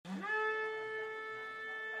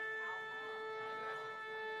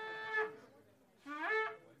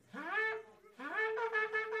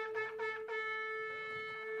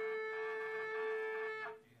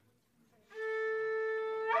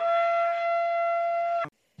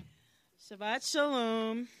Shabbat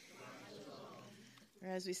Shalom. Or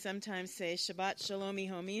as we sometimes say, Shabbat Shalomi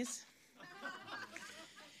homies.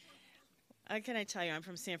 What can I tell you? I'm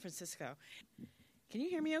from San Francisco. Can you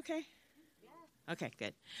hear me okay? Yeah. Okay,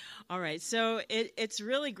 good. All right, so it's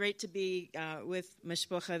really great to be with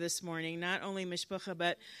Mishpucha this morning. Not only Mishpucha,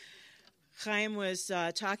 but Chaim was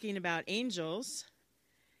talking about angels,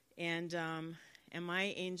 and my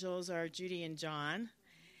angels are Judy and John.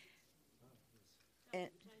 And,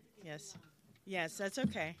 yes, that's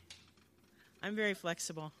okay. I'm very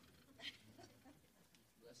flexible.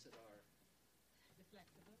 Blessed are the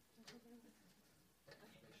flexible.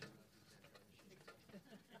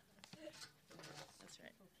 That's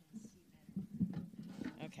right.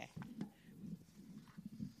 Okay.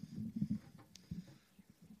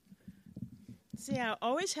 See, I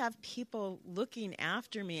always have people looking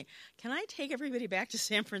after me. Can I take everybody back to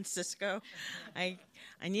San Francisco? I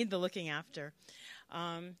need the looking after.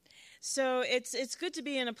 So it's good to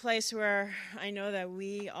be in a place where I know that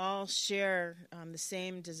we all share the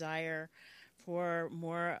same desire for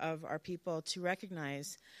more of our people to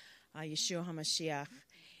recognize Yeshua HaMashiach.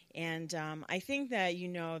 And I think that you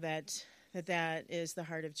know that is the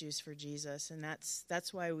heart of Jews for Jesus, and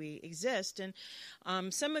that's why we exist. And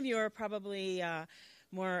some of you are probably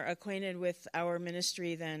more acquainted with our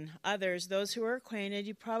ministry than others. Those who are acquainted,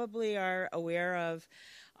 you probably are aware of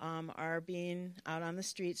our being out on the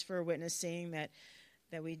streets for witnessing, that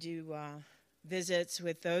we do visits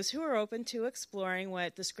with those who are open to exploring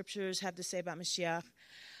what the scriptures have to say about Mashiach.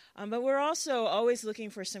 But we're also always looking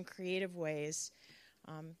for some creative ways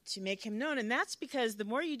to make him known. And that's because the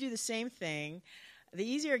more you do the same thing, the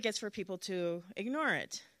easier it gets for people to ignore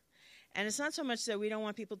it. And it's not so much that we don't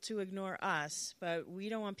want people to ignore us, but we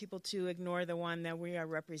don't want people to ignore the one that we are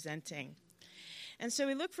representing. And so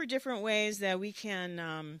we look for different ways that we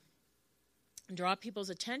can draw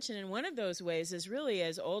people's attention. And one of those ways is really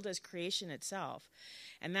as old as creation itself,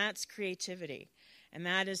 and that's creativity. And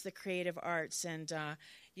that is the creative arts. And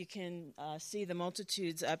you can see the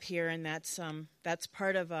multitudes up here, and that's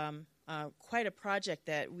part of quite a project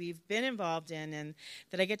that we've been involved in and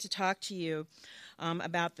that I get to talk to you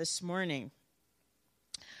about this morning.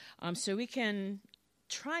 So we can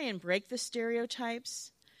try and break the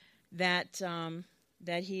stereotypes that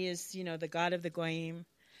he is, the God of the Goyim.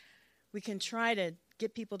 We can try to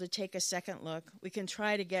get people to take a second look. We can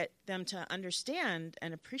try to get them to understand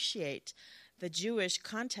and appreciate the Jewish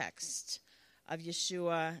context of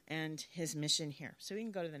Yeshua and his mission here. So we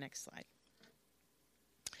can go to the next slide.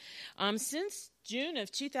 Since June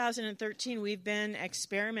of 2013, we've been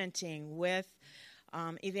experimenting with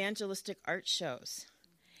evangelistic art shows.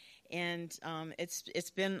 And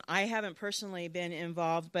it's been, I haven't personally been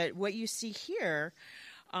involved, but what you see here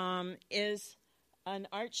is an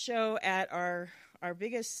art show at our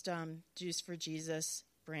biggest Jews for Jesus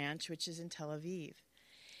branch, which is in Tel Aviv.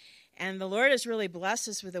 And the Lord has really blessed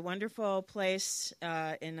us with a wonderful place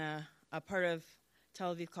in a part of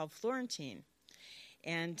Tel Aviv called Florentine.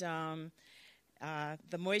 And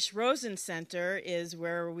the Moish Rosen Center is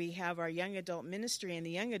where we have our young adult ministry. And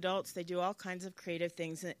the young adults, they do all kinds of creative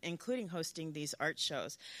things, including hosting these art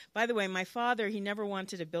shows. By the way, my father, he never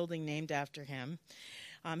wanted a building named after him.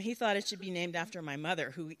 He thought it should be named after my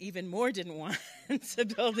mother, who even more didn't want a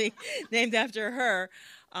building named after her.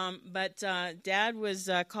 But Dad was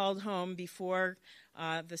called home before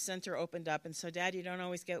the center opened up. And so, Dad, you don't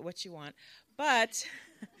always get what you want. But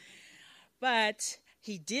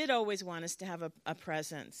he did always want us to have a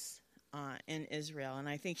presence in Israel. And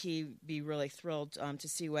I think he'd be really thrilled to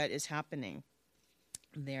see what is happening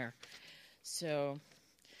there. So,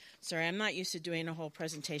 sorry, I'm not used to doing a whole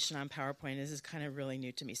presentation on PowerPoint. This is kind of really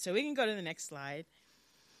new to me. So we can go to the next slide.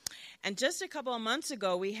 And just a couple of months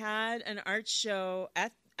ago, we had an art show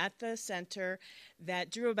at the center that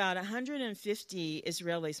drew about 150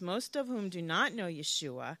 Israelis, most of whom do not know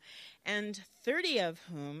Yeshua, and 30 of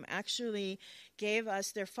whom actually gave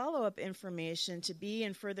us their follow-up information to be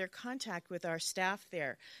in further contact with our staff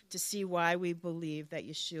there to see why we believe that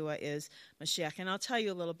Yeshua is Mashiach. And I'll tell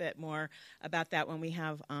you a little bit more about that when we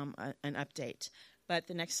have an update. But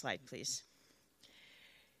the next slide, please.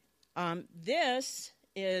 This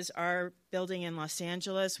is our building in Los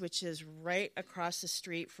Angeles, which is right across the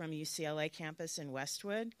street from UCLA campus in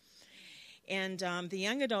Westwood. And the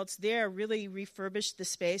young adults there really refurbished the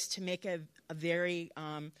space to make a very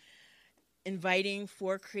inviting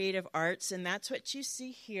for creative arts. And that's what you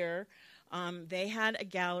see here. They had a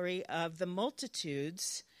gallery of the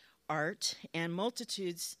Multitudes art. And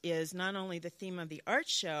Multitudes is not only the theme of the art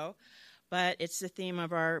show, but it's the theme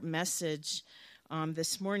of our message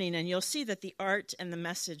this morning, and you'll see that the art and the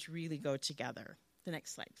message really go together. The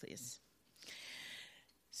next slide, please.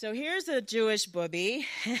 So here's a Jewish booby,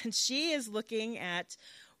 and she is looking at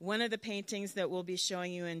one of the paintings that we'll be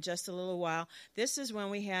showing you in just a little while. This is when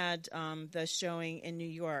we had the showing in New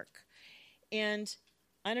York. And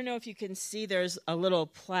I don't know if you can see, there's a little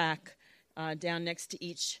plaque down next to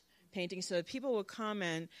each painting, so that people will come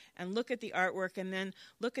in and look at the artwork and then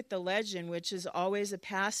look at the legend, which is always a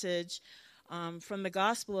passage from the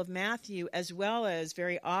Gospel of Matthew, as well as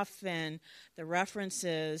very often the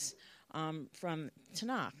references from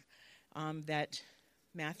Tanakh that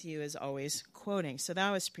Matthew is always quoting. So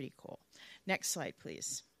that was pretty cool. Next slide,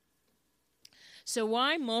 please. So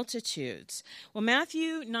why multitudes? Well,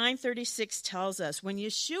 Matthew 9:36 tells us, when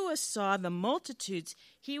Yeshua saw the multitudes,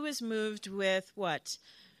 he was moved with what?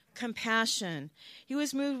 Compassion. He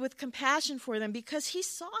was moved with compassion for them because he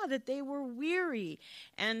saw that they were weary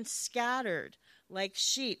and scattered like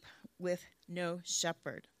sheep with no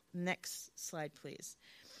shepherd. Next slide, please.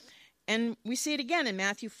 And we see it again in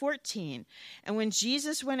Matthew 14. And when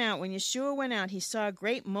Jesus went out, when Yeshua went out, he saw a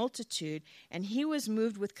great multitude, and he was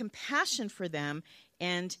moved with compassion for them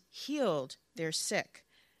and healed their sick.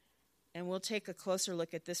 And we'll take a closer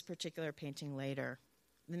look at this particular painting later.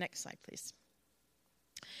 The next slide, please.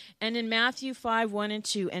 And in Matthew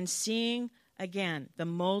 5:1-2, and seeing again the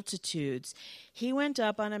multitudes, he went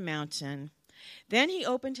up on a mountain. Then he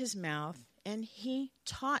opened his mouth, and he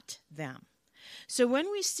taught them. So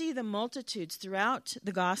when we see the multitudes throughout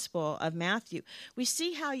the Gospel of Matthew, we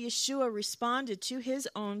see how Yeshua responded to his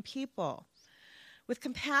own people with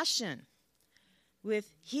compassion,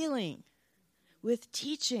 with healing, with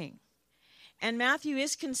teaching. And Matthew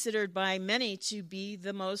is considered by many to be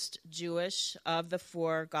the most Jewish of the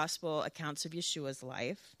four gospel accounts of Yeshua's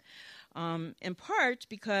life, in part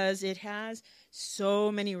because it has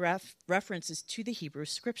so many references to the Hebrew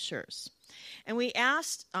scriptures. And we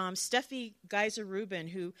asked Steffi Geiser-Rubin,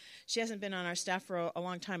 who she hasn't been on our staff for a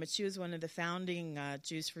long time, but she was one of the founding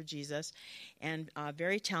Jews for Jesus and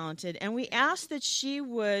very talented. And we asked that she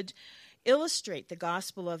would illustrate the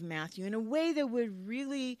Gospel of Matthew in a way that would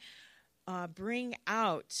really bring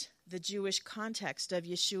out the Jewish context of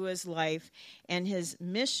Yeshua's life and his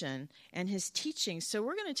mission and his teaching. So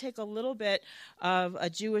we're going to take a little bit of a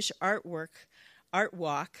Jewish art walk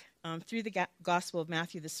through the Gospel of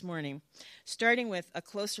Matthew this morning, starting with a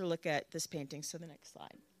closer look at this painting. So the next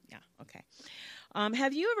slide. Yeah, okay.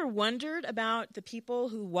 Have you ever wondered about the people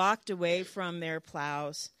who walked away from their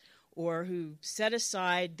plows, or who set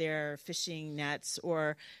aside their fishing nets,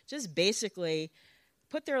 or just basically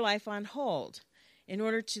put their life on hold in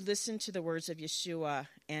order to listen to the words of Yeshua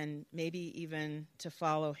and maybe even to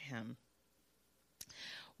follow him?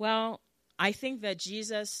 Well, I think that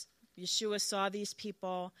Yeshua saw these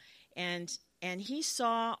people, and he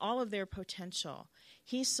saw all of their potential.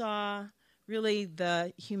 He saw really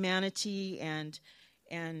the humanity and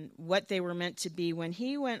what they were meant to be. When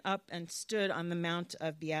he went up and stood on the Mount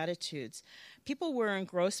of Beatitudes, people were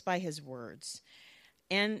engrossed by his words.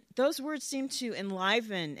 And those words seemed to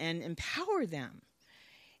enliven and empower them.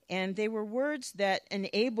 And they were words that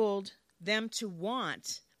enabled them to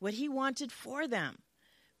want what he wanted for them,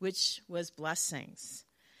 which was blessings.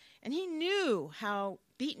 And he knew how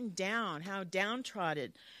beaten down, how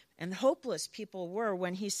downtrodden and hopeless people were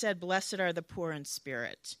when he said, "Blessed are the poor in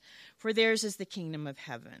spirit, for theirs is the kingdom of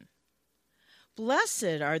heaven.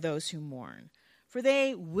 Blessed are those who mourn, for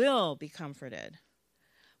they will be comforted.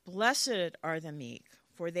 Blessed are the meek,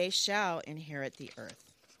 for they shall inherit the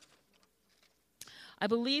earth." I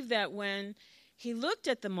believe that when he looked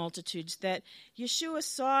at the multitudes, that Yeshua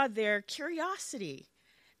saw their curiosity,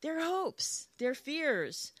 their hopes, their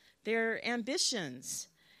fears, their ambitions,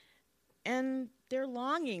 and their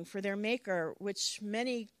longing for their Maker, which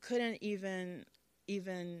many couldn't even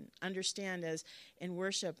understand. As in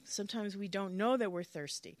worship, sometimes we don't know that we're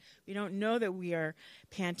thirsty. We don't know that we are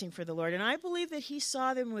panting for the Lord. And I believe that he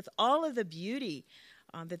saw them with all of the beauty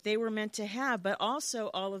that they were meant to have, but also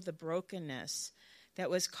all of the brokenness that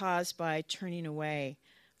was caused by turning away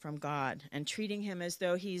from God and treating him as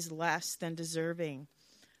though he's less than deserving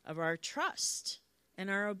of our trust and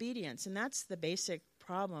our obedience. And that's the basic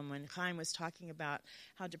problem when Chaim was talking about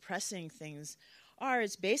how depressing things are.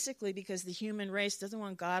 It's basically because the human race doesn't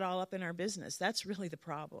want God all up in our business. That's really the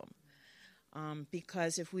problem.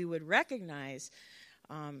 Because if we would recognize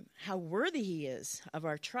how worthy he is of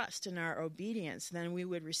our trust and our obedience, then we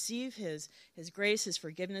would receive his grace, his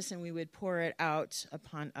forgiveness, and we would pour it out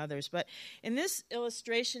upon others. But in this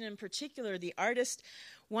illustration in particular, the artist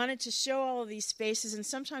wanted to show all of these faces, and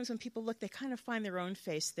sometimes when people look, they kind of find their own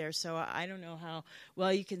face there. So I don't know how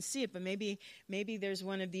well you can see it, but maybe there's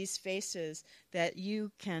one of these faces that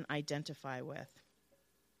you can identify with.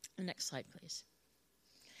 Next slide, please.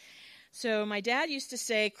 So my dad used to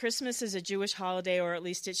say Christmas is a Jewish holiday, or at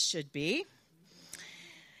least it should be.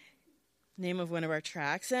 Name of one of our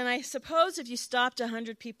tracts. And I suppose if you stopped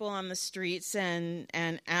 100 people on the streets and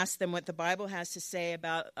asked them what the Bible has to say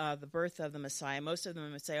about the birth of the Messiah, most of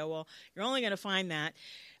them would say, oh, well, you're only going to find that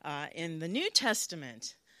in the New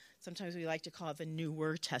Testament. Sometimes we like to call it the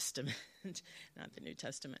Newer Testament, not the New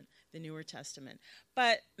Testament, the Newer Testament.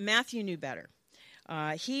 But Matthew knew better.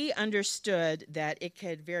 He understood that it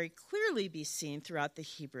could very clearly be seen throughout the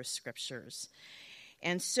Hebrew Scriptures.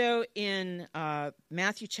 And so in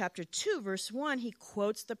Matthew chapter 2, verse 1, he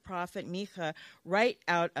quotes the prophet Micah right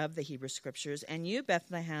out of the Hebrew Scriptures. And you,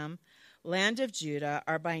 Bethlehem, land of Judah,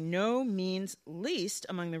 are by no means least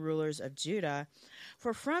among the rulers of Judah,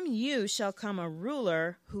 for from you shall come a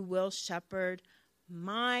ruler who will shepherd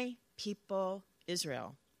my people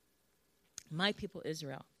Israel. My people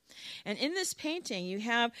Israel. And in this painting,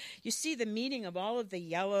 you see the meeting of all of the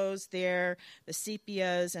yellows there, the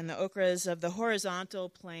sepias and the ochres of the horizontal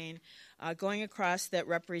plane going across that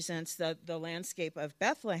represents the landscape of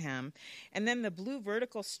Bethlehem, and then the blue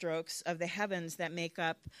vertical strokes of the heavens that make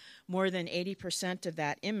up more than 80% of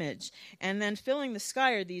that image. And then filling the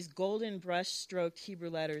sky are these golden brush-stroked Hebrew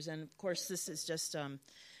letters. And, of course, this is just a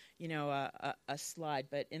slide,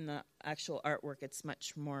 but in the actual artwork, it's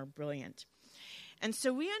much more brilliant. And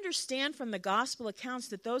so we understand from the gospel accounts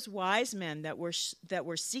that those wise men that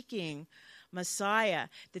were seeking Messiah,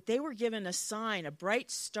 that they were given a sign, a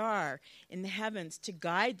bright star in the heavens to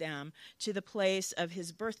guide them to the place of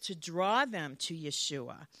his birth, to draw them to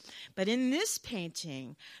Yeshua. But in this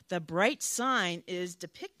painting, the bright sign is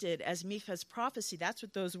depicted as Micah's prophecy. That's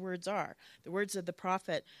what those words are, the words of the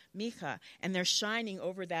prophet Micah, and they're shining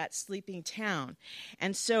over that sleeping town.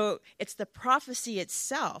 And so it's the prophecy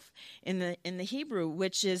itself in the Hebrew,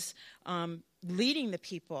 which is leading the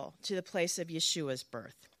people to the place of Yeshua's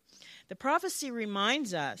birth. The prophecy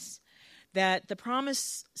reminds us that the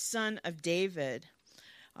promised son of David,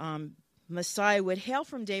 Messiah, would hail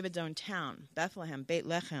from David's own town, Bethlehem, Beit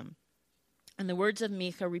Lechem. And the words of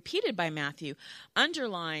Micah, repeated by Matthew,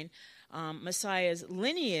 underline Messiah's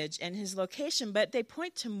lineage and his location, but they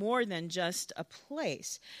point to more than just a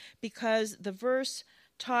place, because the verse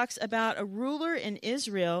talks about a ruler in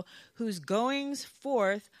Israel whose goings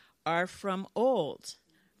forth are from old,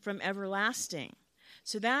 from everlasting.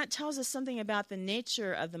 So that tells us something about the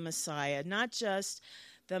nature of the Messiah, not just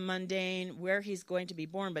the mundane, where he's going to be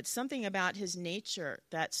born, but something about his nature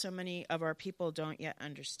that so many of our people don't yet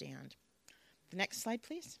understand. The next slide,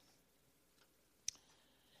 please.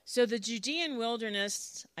 So the Judean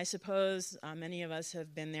wilderness, I suppose many of us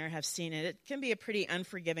have been there, have seen it. It can be a pretty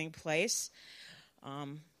unforgiving place,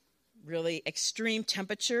 really extreme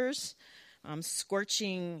temperatures,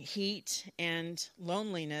 scorching heat, and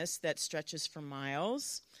loneliness that stretches for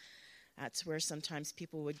miles. That's where sometimes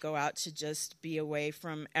people would go out to just be away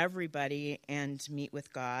from everybody and meet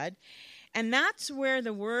with God. And that's where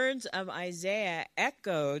the words of Isaiah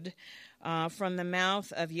echoed from the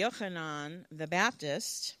mouth of Yochanan the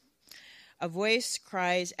Baptist. A voice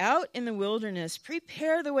cries, "Out in the wilderness,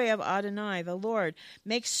 prepare the way of Adonai, the Lord.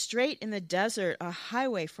 Make straight in the desert a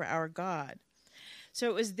highway for our God." So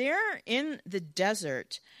it was there in the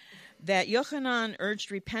desert that Yochanan urged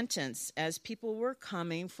repentance as people were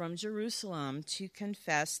coming from Jerusalem to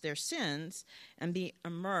confess their sins and be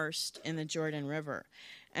immersed in the Jordan River.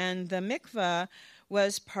 And the mikvah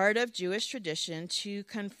was part of Jewish tradition to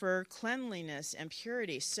confer cleanliness and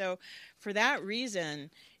purity. So for that reason,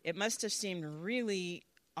 it must have seemed really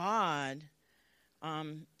odd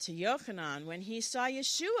to Yochanan when he saw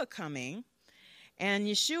Yeshua coming and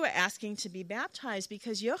Yeshua asking to be baptized,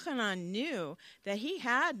 because Yochanan knew that he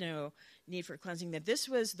had no need for cleansing, that this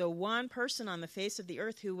was the one person on the face of the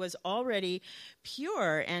earth who was already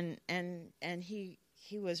pure, and he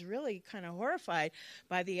was really kind of horrified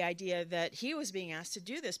by the idea that he was being asked to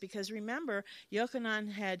do this, because remember,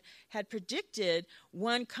 Yochanan had predicted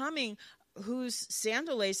one coming whose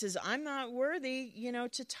sandal laces I'm not worthy,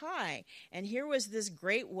 to tie. And here was this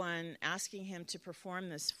great one asking him to perform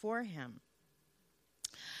this for him.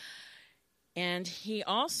 And he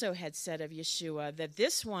also had said of Yeshua that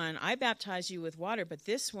this one, I baptize you with water, but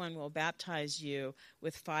this one will baptize you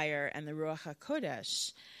with fire and the Ruach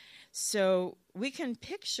HaKodesh. So we can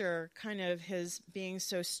picture kind of his being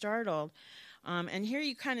so startled. And here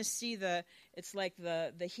you kind of see it's like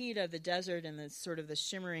the heat of the desert and the sort of the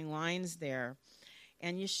shimmering lines there.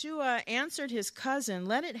 And Yeshua answered his cousin,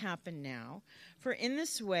 "Let it happen now, for in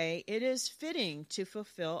this way it is fitting to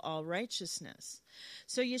fulfill all righteousness."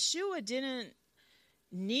 So Yeshua didn't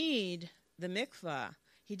need the mikvah.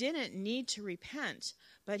 He didn't need to repent,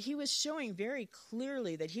 but he was showing very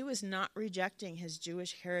clearly that he was not rejecting his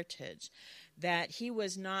Jewish heritage, that he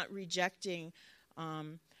was not rejecting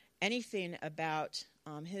anything about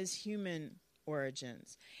his human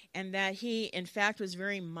origins, and that he, in fact, was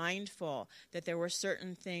very mindful that there were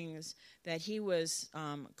certain things that he was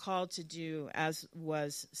called to do, as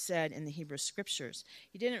was said in the Hebrew Scriptures.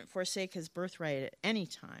 He didn't forsake his birthright at any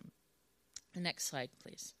time. The next slide,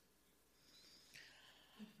 please.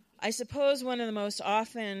 I suppose one of the most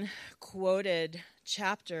often quoted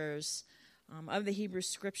chapters of the Hebrew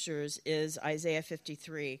Scriptures is Isaiah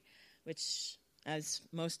 53, which, as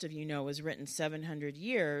most of you know, was written 700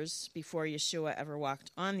 years before Yeshua ever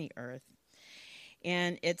walked on the earth.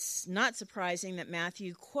 And it's not surprising that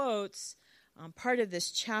Matthew quotes part of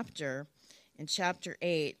this chapter in chapter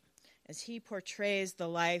 8 as he portrays the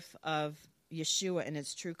life of Yeshua in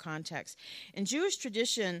its true context. In Jewish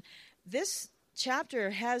tradition, this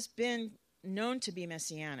chapter has been known to be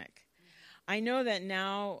messianic. I know that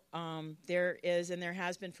now there is, and there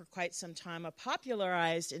has been for quite some time, a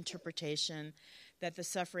popularized interpretation that the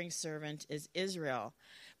suffering servant is Israel.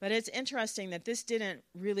 But it's interesting that this didn't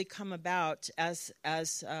really come about as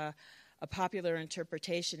a popular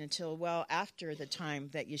interpretation until well after the time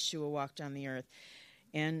that Yeshua walked on the earth.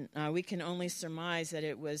 And we can only surmise that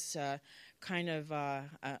it was kind of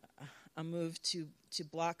a move to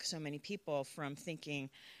block so many people from thinking,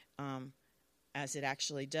 as it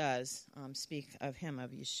actually does, speak of him,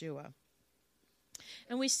 of Yeshua.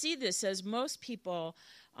 And we see this as most people,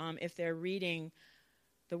 if they're reading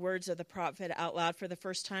the words of the prophet out loud for the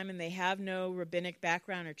first time and they have no rabbinic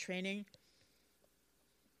background or training,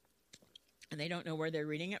 and they don't know where they're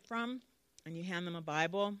reading it from, and you hand them a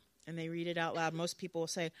Bible and they read it out loud, most people will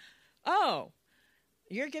say, "Oh,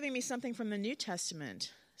 you're giving me something from the New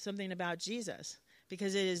Testament, something about Jesus,"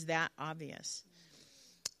 because it is that obvious.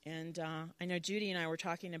 And I know Judy and I were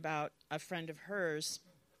talking about a friend of hers.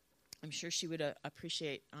 I'm sure she would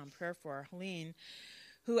appreciate prayer for, Helene,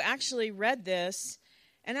 who actually read this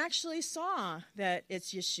and actually saw that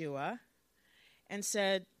it's Yeshua and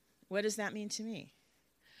said, "What does that mean to me?"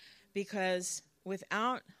 Because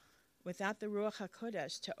without the Ruach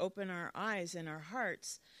HaKodesh to open our eyes and our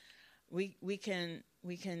hearts, we can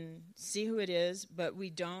see who it is, but we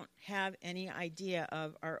don't have any idea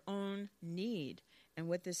of our own need and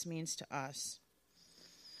what this means to us.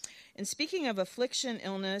 And speaking of affliction,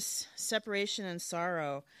 illness, separation, and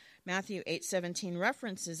sorrow, Matthew 8:17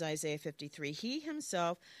 references Isaiah 53. He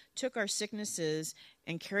himself took our sicknesses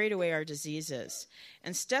and carried away our diseases.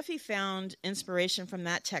 And Steffi found inspiration from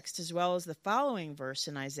that text as well as the following verse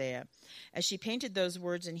in Isaiah, as she painted those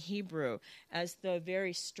words in Hebrew as the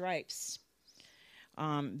very stripes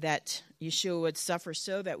that Yeshua would suffer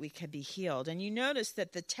so that we could be healed. And you notice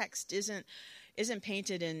that the text isn't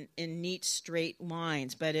painted in neat straight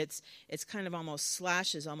lines, but it's kind of almost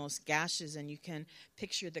slashes, almost gashes, and you can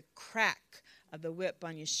picture the crack of the whip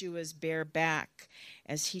on Yeshua's bare back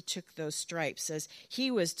as he took those stripes, as he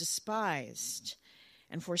was despised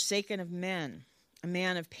and forsaken of men, a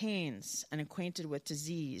man of pains and acquainted with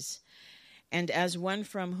disease, and as one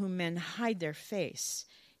from whom men hide their face,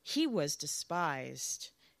 he was despised,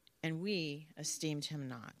 and we esteemed him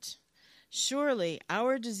not. Surely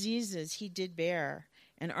our diseases he did bear,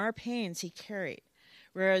 and our pains he carried,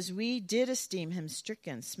 whereas we did esteem him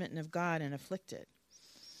stricken, smitten of God, and afflicted.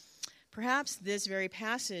 Perhaps this very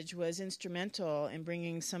passage was instrumental in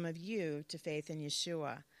bringing some of you to faith in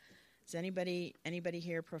Yeshua. Is anybody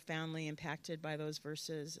here profoundly impacted by those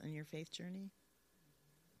verses on your faith journey?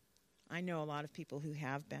 I know a lot of people who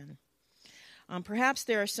have been. Perhaps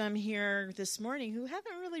there are some here this morning who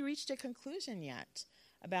haven't really reached a conclusion yet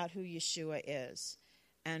about who Yeshua is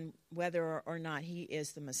and whether or not he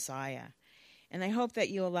is the Messiah. And I hope that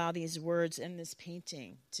you allow these words in this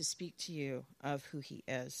painting to speak to you of who he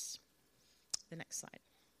is. The next slide.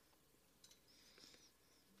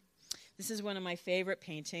 This is one of my favorite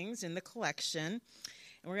paintings in the collection. And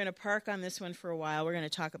we're going to park on this one for a while. We're going to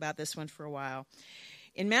talk about this one for a while.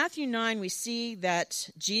 In Matthew 9, we see that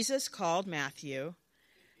Jesus called Matthew.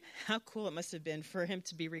 How cool it must have been for him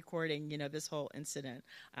to be recording, this whole incident.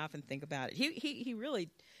 I often think about it. He really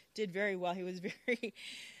did very well. He was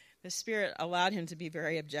the Spirit allowed him to be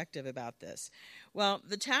very objective about this. Well,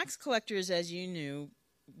 the tax collectors, as you knew,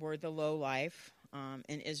 were the low life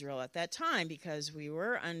in Israel at that time because we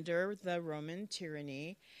were under the Roman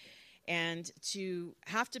tyranny. And to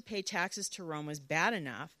have to pay taxes to Rome was bad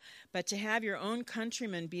enough, but to have your own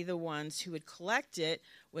countrymen be the ones who would collect it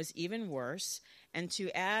was even worse. And to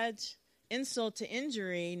add insult to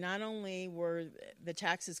injury, not only were the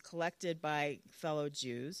taxes collected by fellow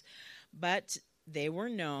Jews, but they were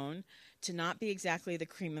known to not be exactly the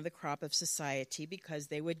cream of the crop of society because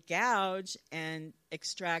they would gouge and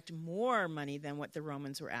extract more money than what the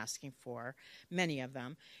Romans were asking for, many of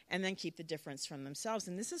them, and then keep the difference from themselves.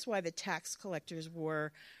 And this is why the tax collectors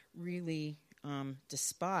were really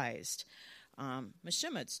despised.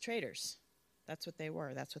 Meshumites, traitors. That's what they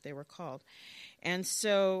were. That's what they were called. And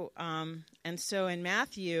so in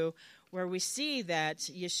Matthew, where we see that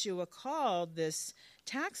Yeshua called this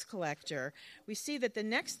tax collector, we see that the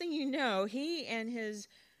next thing you know, he and his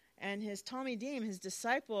Talmidim, his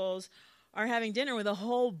disciples, are having dinner with a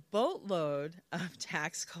whole boatload of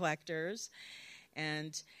tax collectors.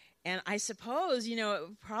 And I suppose,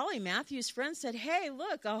 probably Matthew's friends said, hey,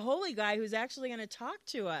 look, a holy guy who's actually going to talk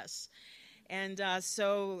to us. And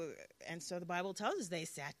so the Bible tells us they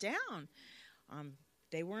sat down.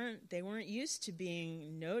 They weren't used to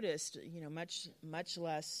being noticed, much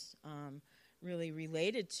less really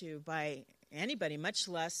related to by anybody, much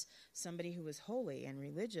less somebody who was holy and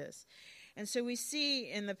religious. And so we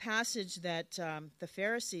see in the passage that the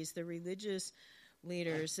Pharisees, the religious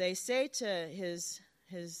leaders, they say to his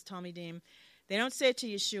Talmidim, they don't say it to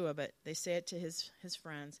Yeshua, but they say it to his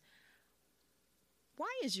friends. Why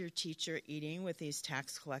is your teacher eating with these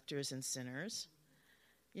tax collectors and sinners?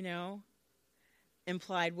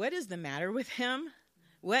 Implied, what is the matter with him?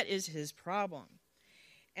 What is his problem?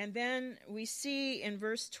 And then we see in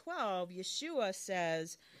verse 12, Yeshua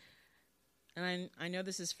says, and I know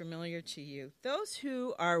this is familiar to you, those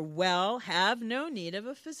who are well have no need of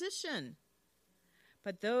a physician,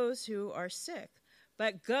 but those who are sick.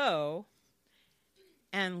 But go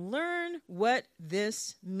and learn what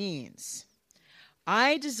this means.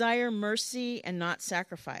 I desire mercy and not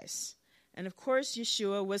sacrifice. And of course,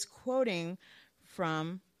 Yeshua was quoting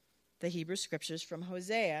from the Hebrew Scriptures from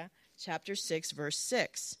Hosea chapter 6, verse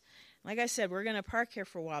 6. Like I said, we're going to park here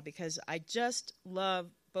for a while because I just love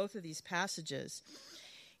both of these passages.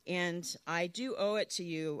 And I do owe it to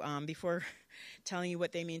you, before telling you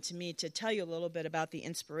what they mean to me, to tell you a little bit about the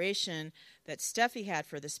inspiration that Steffi had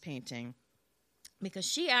for this painting. Because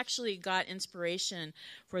she actually got inspiration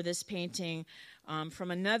for this painting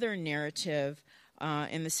from another narrative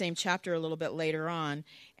in the same chapter a little bit later on.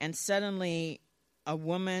 And suddenly a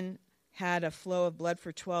woman had a flow of blood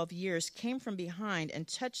for 12 years, came from behind and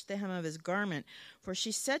touched the hem of his garment. For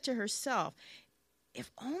she said to herself,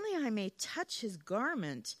 if only I may touch his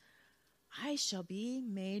garment, I shall be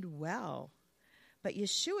made well. But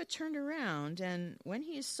Yeshua turned around, and when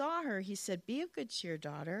he saw her, he said, be of good cheer,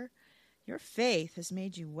 daughter. Your faith has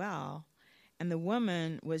made you well. And the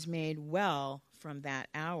woman was made well from that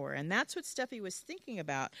hour. And that's what Steffi was thinking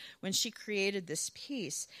about when she created this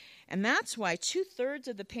piece. And that's why 2/3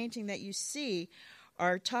 of the painting that you see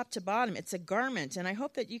are top to bottom. It's a garment. And I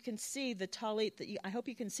hope that you can see the talit, I hope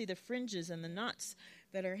you can see the fringes and the knots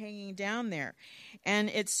that are hanging down there. And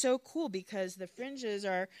it's so cool because the fringes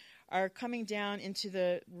are coming down into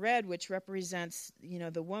the red, which represents,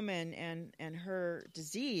 the woman and her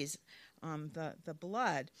disease, the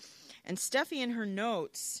blood. And Steffi in her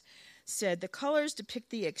notes said, the colors depict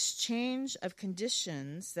the exchange of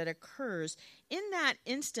conditions that occurs in that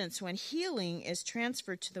instance when healing is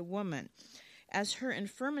transferred to the woman as her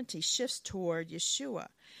infirmity shifts toward Yeshua.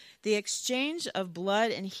 The exchange of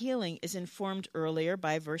blood and healing is informed earlier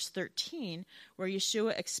by verse 13, where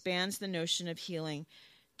Yeshua expands the notion of healing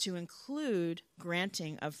to include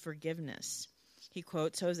granting of forgiveness. He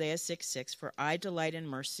quotes Hosea 6:6, for I delight in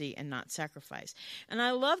mercy and not sacrifice. And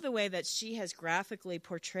I love the way that she has graphically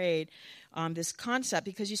portrayed this concept,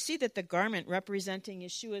 because you see that the garment representing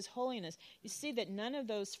Yeshua's holiness, you see that none of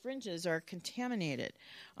those fringes are contaminated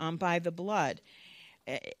by the blood.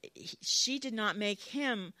 She did not make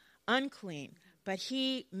him unclean, but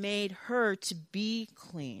he made her to be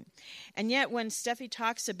clean. And yet when Steffi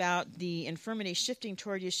talks about the infirmity shifting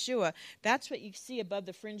toward Yeshua, that's what you see above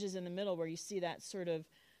the fringes in the middle, where you see that sort of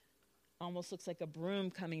almost looks like a broom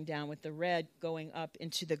coming down with the red going up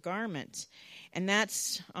into the garment. And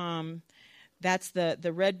that's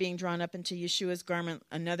the red being drawn up into Yeshua's garment,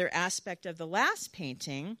 another aspect of the last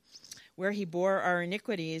painting, where he bore our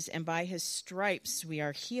iniquities, and by his stripes we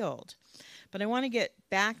are healed. But I want to get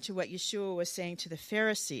back to what Yeshua was saying to the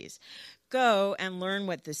Pharisees. Go and learn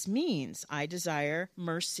what this means. I desire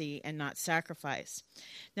mercy and not sacrifice.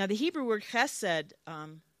 Now, the Hebrew word chesed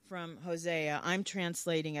from Hosea, I'm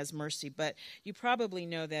translating as mercy, but you probably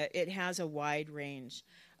know that it has a wide range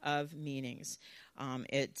of meanings.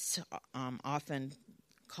 It's often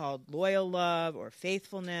called loyal love or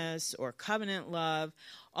faithfulness or covenant love,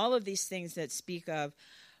 all of these things that speak of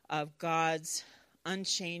God's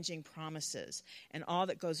unchanging promises and all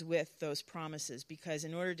that goes with those promises, because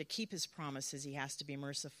in order to keep his promises, he has to be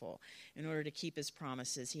merciful. In order to keep his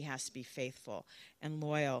promises, he has to be faithful and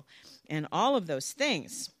loyal and all of those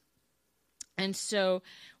things. And so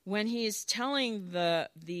when he's telling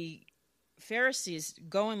the Pharisees,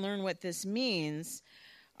 go and learn what this means,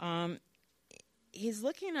 he's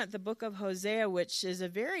looking at the book of Hosea, which is a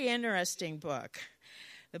very interesting book.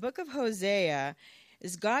 The book of Hosea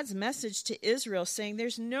is God's message to Israel saying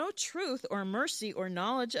there's no truth or mercy or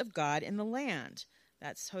knowledge of God in the land.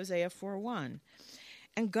 That's Hosea 4:1.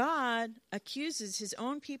 And God accuses his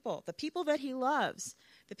own people, the people that he loves,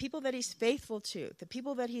 the people that he's faithful to, the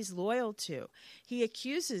people that he's loyal to. He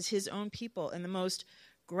accuses his own people in the most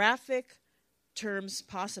graphic terms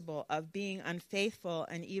possible of being unfaithful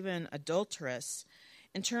and even adulterous,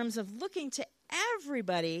 in terms of looking to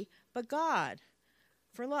everybody but God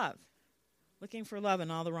for love. Looking for love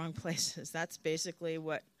in all the wrong places. That's basically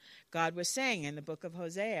what God was saying in the book of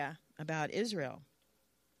Hosea about Israel.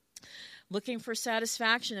 Looking for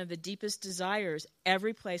satisfaction of the deepest desires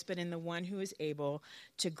every place but in the one who is able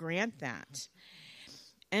to grant that.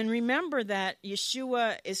 And remember that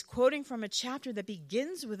Yeshua is quoting from a chapter that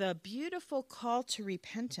begins with a beautiful call to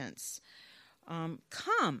repentance.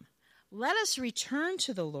 Come, let us return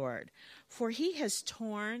to the Lord, for he has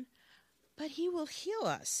torn, but he will heal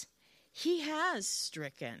us. He has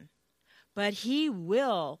stricken, but he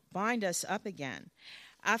will bind us up again.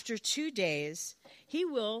 After 2 days, he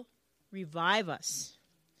will revive us.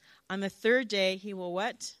 On the third day, he will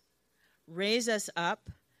what? Raise us up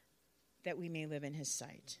that we may live in his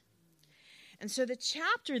sight. And so the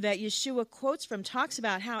chapter that Yeshua quotes from talks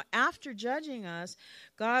about how after judging us,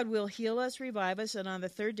 God will heal us, revive us, and on the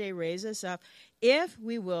third day raise us up if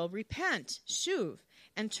we will repent, shuv,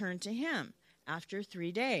 and turn to him after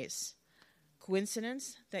 3 days.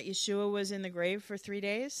 Coincidence that Yeshua was in the grave for 3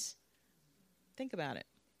 days? Think about it.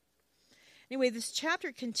 Anyway, this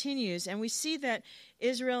chapter continues, and we see that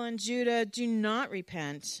Israel and Judah do not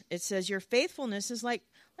repent. It says, your faithfulness is like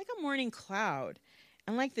a morning cloud,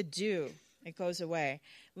 and like the dew, it goes away.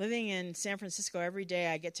 Living in San Francisco every day,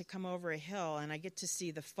 I get to come over a hill, and I get to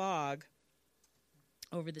see the fog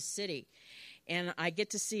over the city. And I get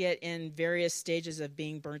to see it in various stages of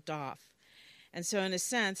being burnt off. And so in a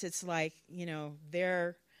sense, it's like,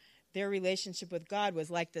 their relationship with God was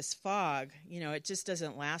like this fog. It just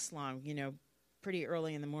doesn't last long. Pretty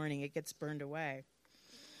early in the morning, it gets burned away.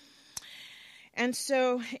 And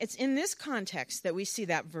so it's in this context that we see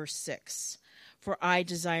that verse 6. For I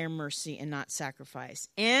desire mercy and not sacrifice,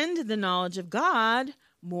 and the knowledge of God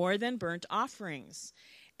more than burnt offerings.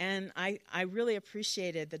 And I really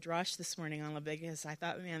appreciated the drush this morning on Leviticus. I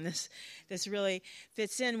thought, man, this really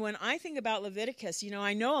fits in. When I think about Leviticus,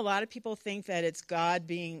 I know a lot of people think that it's God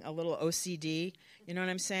being a little OCD. You know what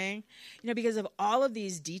I'm saying? Because of all of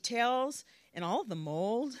these details and all of the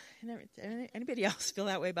mold. Anybody else feel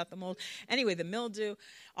that way about the mold? Anyway, the mildew,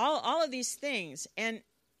 all of these things. And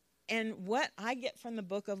what I get from the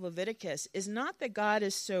book of Leviticus is not that God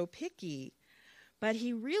is so picky, but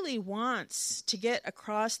he really wants to get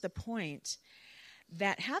across the point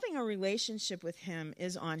that having a relationship with him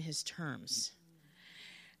is on his terms.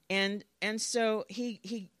 And so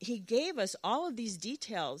he gave us all of these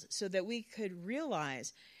details so that we could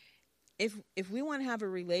realize if we want to have a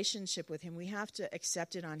relationship with him, we have to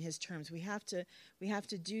accept it on his terms. We have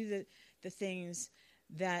to do the things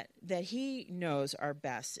that he knows are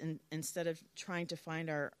best instead of trying to find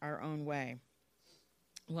our own way.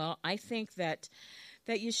 Well, I think that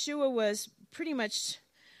Yeshua was pretty much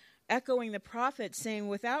echoing the prophet, saying,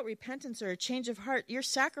 without repentance or a change of heart, your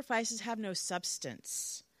sacrifices have no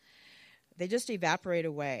substance. They just evaporate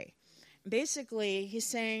away. Basically, he's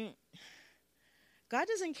saying, God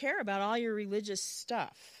doesn't care about all your religious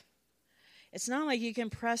stuff. It's not like you can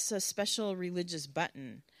press a special religious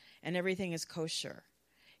button and everything is kosher.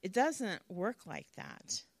 It doesn't work like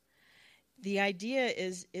that. The idea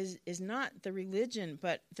is not the religion,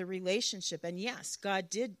 but the relationship. And yes, God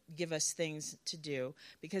did give us things to do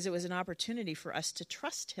because it was an opportunity for us to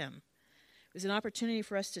trust him. It was an opportunity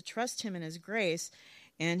for us to trust him in his grace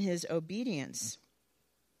and his obedience.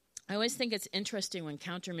 I always think it's interesting when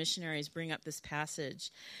counter-missionaries bring up this passage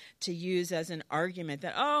to use as an argument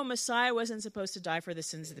that, Messiah wasn't supposed to die for the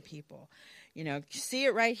sins of the people. See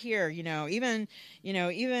it right here. Even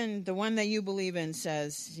the one that you believe in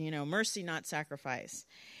says, mercy, not sacrifice.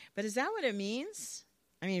 But is that what it means?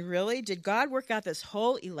 I mean, really? Did God work out this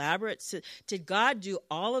whole did God do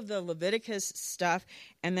all of the Leviticus stuff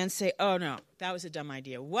and then say, oh, no, that was a dumb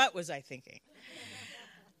idea. What was I thinking?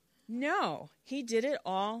 No, he did it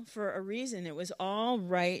all for a reason. It was all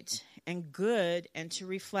right and good and to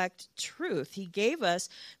reflect truth. He gave us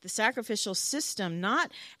the sacrificial system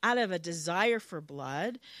not out of a desire for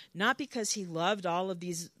blood, not because he loved all of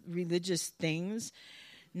these religious things,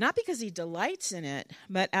 not because he delights in it,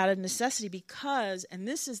 but out of necessity because, and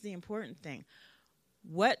this is the important thing,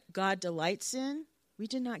 what God delights in, we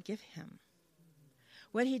did not give him.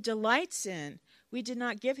 What he delights in, we did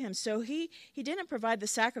not give him. So he didn't provide the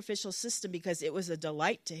sacrificial system because it was a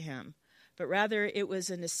delight to him, but rather it was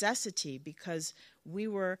a necessity because we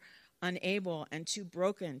were unable and too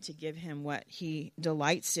broken to give him what he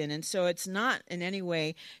delights in. And so it's not in any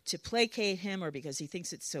way to placate him or because he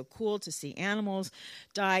thinks it's so cool to see animals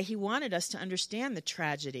die. He wanted us to understand the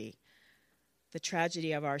tragedy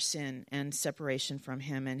of our sin and separation from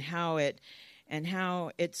him and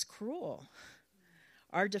how it's cruel.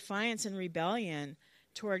 Our defiance and rebellion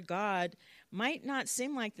toward God might not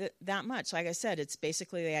seem like that much. Like I said, it's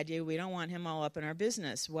basically the idea we don't want him all up in our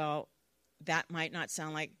business. Well, that might not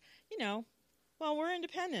sound like, well, we're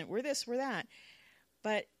independent, we're this, we're that.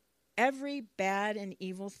 But every bad and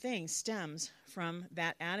evil thing stems from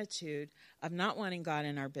that attitude of not wanting God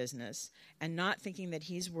in our business and not thinking that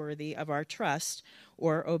he's worthy of our trust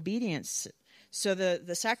or obedience. So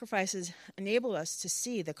the sacrifices enable us to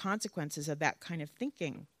see the consequences of that kind of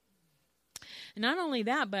thinking. And not only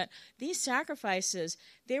that, but these sacrifices,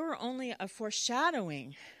 they were only a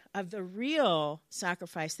foreshadowing of the real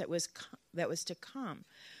sacrifice that was to come.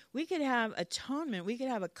 We could have atonement, we could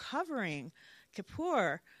have a covering,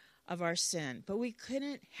 kippur, of our sin, but we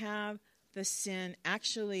couldn't have the sin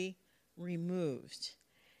actually removed.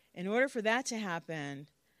 In order for that to happen,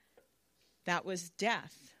 that was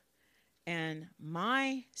death. And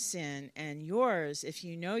my sin and yours, if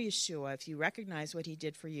you know Yeshua, if you recognize what he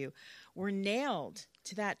did for you, were nailed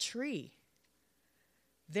to that tree.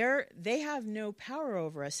 They have no power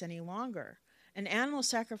over us any longer. An animal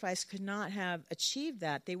sacrifice could not have achieved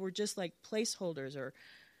that. They were just like placeholders or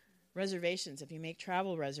reservations. If you make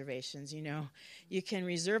travel reservations, you can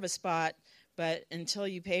reserve a spot, but until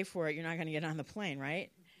you pay for it, you're not going to get on the plane,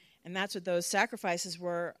 right? And that's what those sacrifices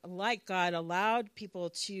were like. God allowed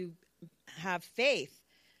people to have faith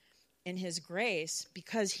in his grace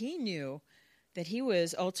because he knew that he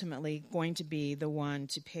was ultimately going to be the one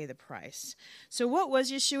to pay the price. So what was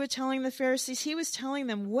Yeshua telling the Pharisees? He was telling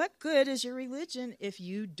them, what good is your religion if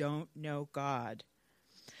you don't know God?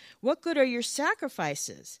 What good are your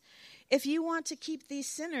sacrifices if you want to keep these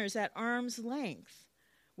sinners at arm's length?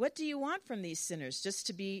 What do you want from these sinners? Just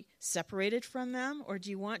to be separated from them, or do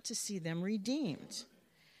you want to see them redeemed?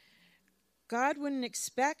 God wouldn't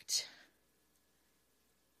expect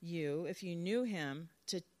you, if you knew him,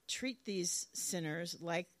 to treat these sinners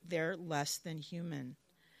like they're less than human.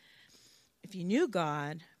 If you knew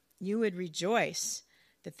God, you would rejoice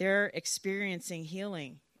that they're experiencing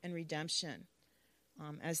healing and redemption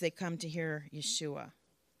as they come to hear Yeshua.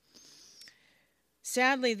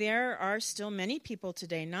 Sadly, there are still many people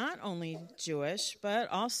today, not only Jewish, but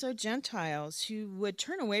also Gentiles, who would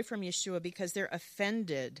turn away from Yeshua because they're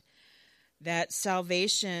offended that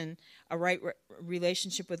salvation, a right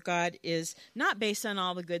relationship with God, is not based on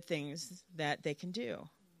all the good things that they can do.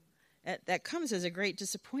 That comes as a great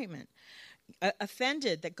disappointment.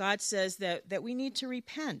 Offended that God says that we need to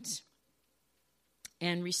repent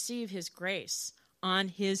and receive his grace on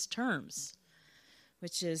his terms,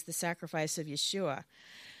 which is the sacrifice of Yeshua.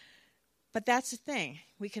 But that's the thing.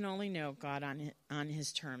 We can only know God on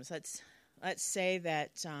his terms. Let's say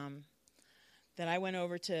that I went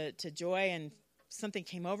over to Joy and something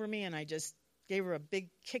came over me and I just gave her a big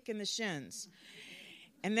kick in the shins.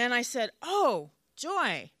 And then I said, "Oh,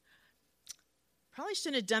 Joy, probably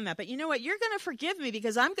shouldn't have done that. But you know what? You're going to forgive me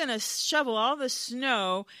because I'm going to shovel all the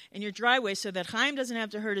snow in your driveway so that Chaim doesn't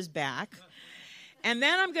have to hurt his back. And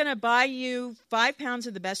then I'm going to buy you 5 pounds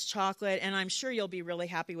of the best chocolate, and I'm sure you'll be really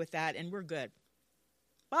happy with that, and we're good.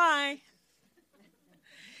 Bye."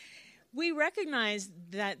 We recognize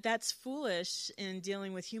that that's foolish in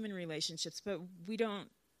dealing with human relationships, but we don't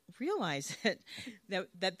realize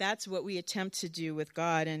that that's what we attempt to do with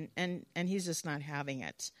God, and he's just not having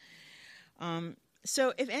it.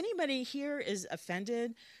 So if anybody here is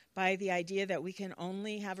offended by the idea that we can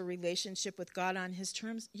only have a relationship with God on his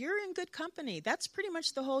terms, you're in good company. That's pretty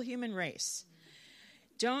much the whole human race.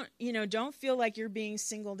 Don't feel like you're being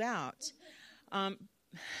singled out.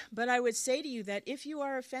 But I would say to you that if you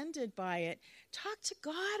are offended by it, talk to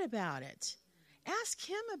God about it. Ask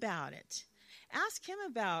him about it. Ask him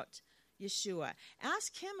about Yeshua.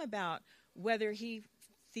 Ask him about whether he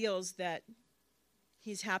feels that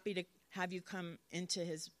he's happy to have you come into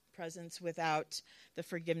his presence without the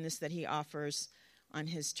forgiveness that he offers on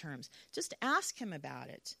his terms. Just ask him about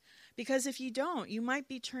it. Because if you don't, you might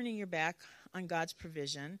be turning your back on God's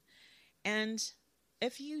provision. And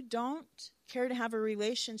if you don't care to have a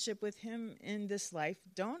relationship with him in this life,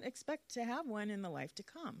 don't expect to have one in the life to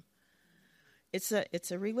come. It's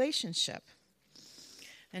a relationship.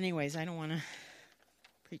 Anyways, I don't want to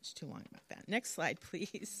preach too long about that. Next slide,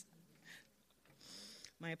 please.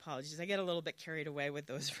 My apologies. I get a little bit carried away with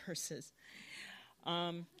those verses.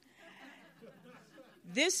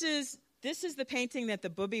 This is the painting that the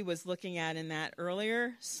booby was looking at in that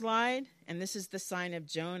earlier slide, and this is the sign of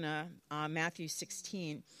Jonah, Matthew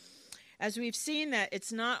 16. As we've seen that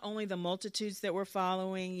it's not only the multitudes that were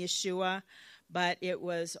following Yeshua, but it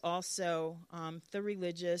was also the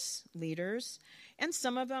religious leaders. And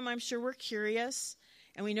some of them, I'm sure, were curious.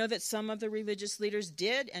 And we know that some of the religious leaders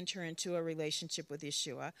did enter into a relationship with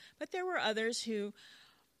Yeshua. But there were others who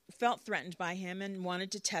felt threatened by him and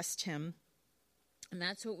wanted to test him. And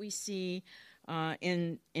that's what we see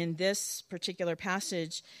in this particular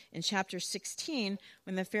passage in chapter 16,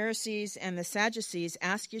 when the Pharisees and the Sadducees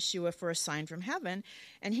ask Yeshua for a sign from heaven.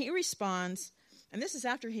 And he responds, and this is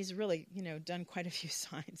after he's really, done quite a few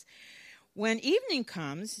signs. When evening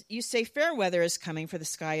comes, you say fair weather is coming, for the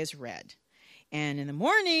sky is red. And in the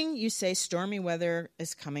morning, you say stormy weather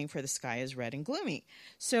is coming, for the sky is red and gloomy.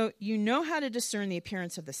 So you know how to discern the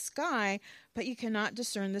appearance of the sky, but you cannot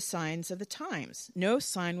discern the signs of the times. No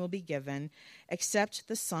sign will be given except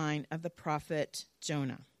the sign of the prophet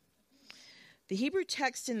Jonah. The Hebrew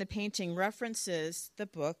text in the painting references the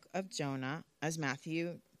book of Jonah, as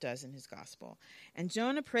Matthew does in his gospel. And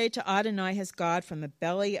Jonah prayed to Adonai, his God, from the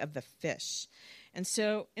belly of the fish. And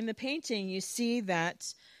so in the painting, you see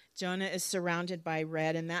that Jonah is surrounded by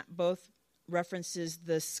red, and that both references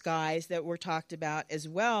the skies that were talked about, as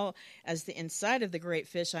well as the inside of the great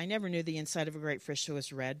fish. I never knew the inside of a great fish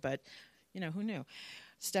was red, but, who knew?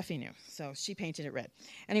 Steffi knew, so she painted it red.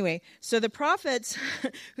 Anyway, so the prophets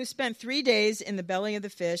who spent 3 days in the belly of the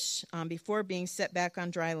fish before being set back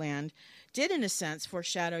on dry land did, in a sense,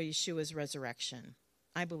 foreshadow Yeshua's resurrection.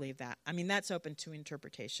 I believe that. I mean, that's open to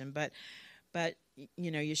interpretation, but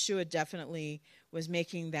Yeshua definitely was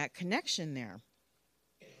making that connection there.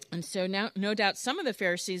 And so now, no doubt, some of the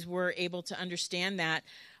Pharisees were able to understand that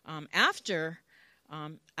after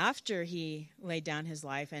he laid down his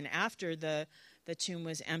life and after the tomb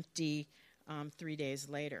was empty 3 days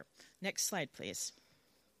later. Next slide, please.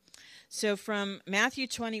 So from Matthew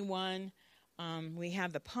 21, we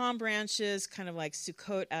have the palm branches, kind of like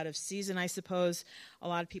Sukkot, out of season, I suppose. A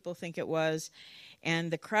lot of people think it was.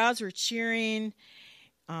 And the crowds were cheering,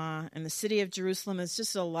 and the city of Jerusalem is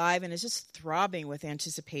just alive and is just throbbing with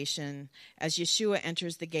anticipation as Yeshua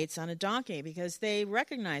enters the gates on a donkey, because they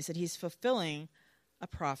recognize that he's fulfilling a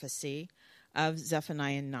prophecy of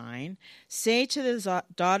Zephaniah 9. Say to the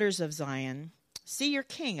daughters of Zion, see, your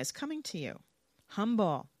king is coming to you,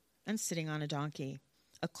 humble and sitting on a donkey,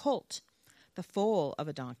 a colt, the foal of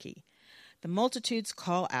a donkey. The multitudes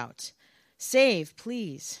call out, save,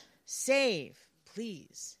 please, save,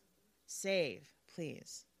 please, save,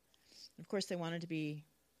 please. Of course, they wanted to be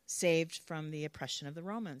saved from the oppression of the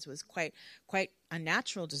Romans. It was quite a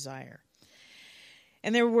natural desire.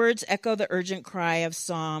 And their words echo the urgent cry of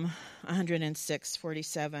Psalm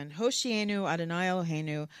 106:47. Hoshienu Adonai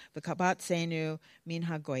Eloheinu v'kabatzenu min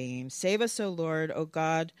hagoyim. Save us, O Lord, O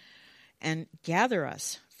God, and gather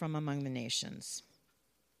us from among the nations.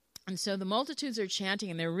 And so the multitudes are chanting,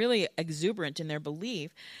 and they're really exuberant in their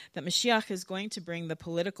belief that Mashiach is going to bring the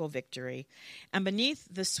political victory. And beneath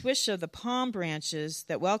the swish of the palm branches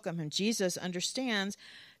that welcome him, Jesus understands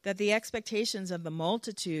that the expectations of the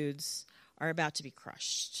multitudes are about to be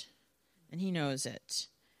crushed. And he knows it.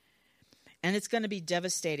 And it's going to be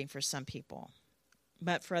devastating for some people.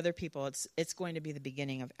 But for other people, it's going to be the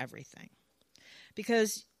beginning of everything.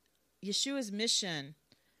 Because Yeshua's mission,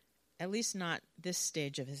 at least not this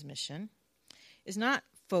stage of his mission, is not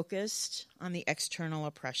focused on the external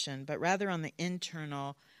oppression, but rather on the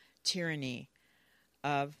internal tyranny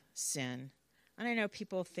of sin. And I know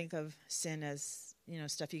people think of sin as,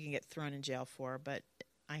 stuff you can get thrown in jail for, but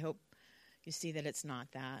I hope you see that it's not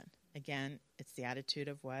that. Again, it's the attitude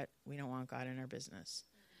of what? We don't want God in our business.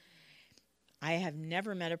 I have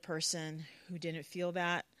never met a person who didn't feel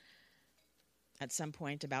that at some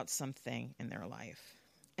point about something in their life.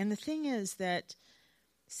 And the thing is that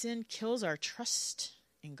sin kills our trust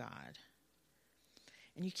in God.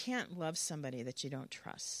 And you can't love somebody that you don't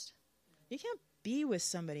trust. You can't be with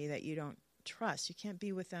somebody that you don't trust. You can't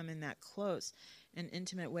be with them in that close and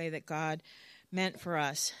intimate way that God meant for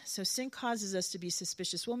us. So sin causes us to be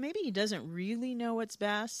suspicious. Well, maybe he doesn't really know what's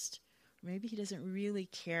best. Maybe he doesn't really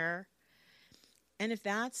care. And if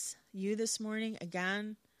that's you this morning,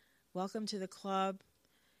 again, welcome to the club.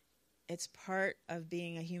 It's part of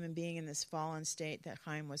being a human being in this fallen state that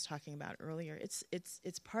Chaim was talking about earlier.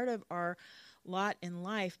 It's part of our lot in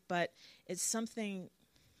life, but it's something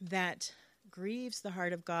that grieves the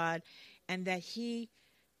heart of God and that he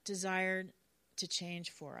desired to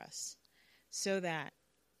change for us so that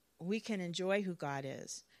we can enjoy who God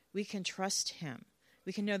is. We can trust him.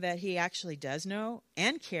 We can know that he actually does know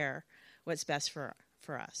and care what's best for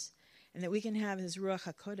us, and that we can have his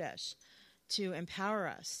Ruach HaKodesh to empower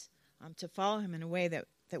us to follow him in a way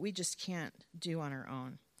that we just can't do on our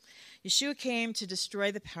own. Yeshua came to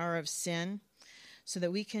destroy the power of sin so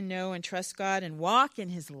that we can know and trust God and walk in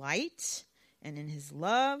his light and in his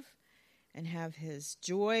love and have his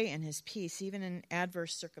joy and his peace, even in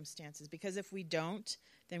adverse circumstances. Because if we don't,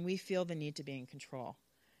 then we feel the need to be in control.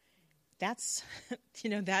 That's,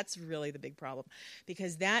 that's really the big problem.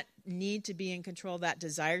 Because that need to be in control, that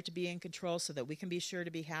desire to be in control so that we can be sure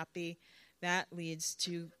to be happy, that leads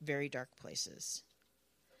to very dark places.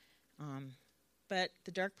 But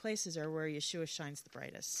the dark places are where Yeshua shines the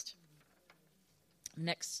brightest.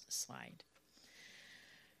 Next slide.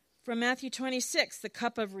 From Matthew 26, the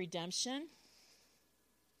cup of redemption.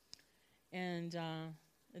 And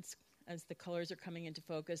it's as the colors are coming into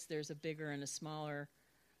focus, there's a bigger and a smaller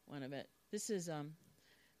one of it. This is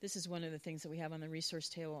one of the things that we have on the resource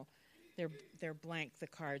table. They're blank, the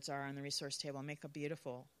cards are on the resource table. Make a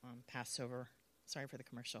beautiful Passover. Sorry for the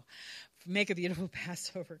commercial. Make a beautiful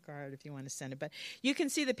Passover card if you want to send it. But you can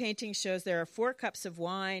see the painting shows there are 4 cups of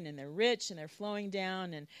wine, and they're rich, and they're flowing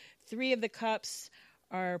down, and 3 of the cups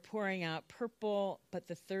are pouring out purple, but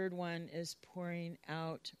the third one is pouring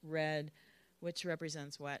out red, which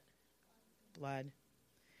represents what? Blood.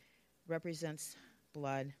 Represents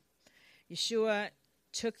blood. Yeshua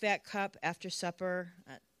took that cup after supper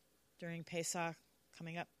during Pesach,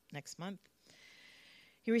 coming up next month.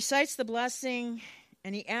 He recites the blessing,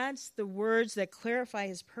 and he adds the words that clarify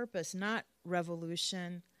his purpose, not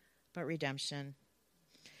revolution, but redemption.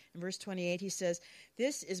 In verse 28, he says,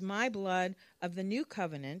 "This is my blood of the new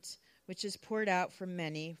covenant, which is poured out for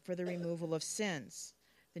many for the removal of sins."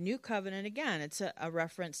 The new covenant, again, it's a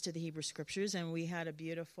reference to the Hebrew Scriptures, and we had a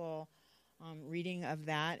beautiful reading of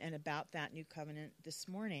that and about that new covenant this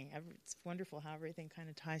morning. It's wonderful how everything kind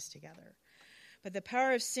of ties together. But the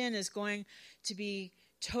power of sin is going to be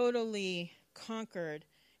totally conquered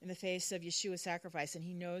in the face of Yeshua's sacrifice, and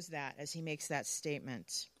he knows that as he makes that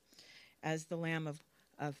statement as the Lamb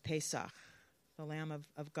of Pesach, the Lamb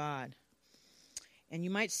of God. And you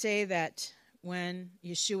might say that when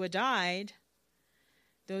Yeshua died,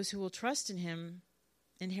 those who will trust in him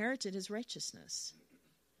inherited his righteousness.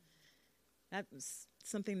 That was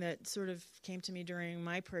something that sort of came to me during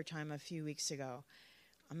my prayer time a few weeks ago.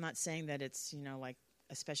 I'm not saying that it's, like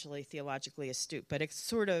especially theologically astute, but it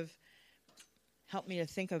sort of helped me to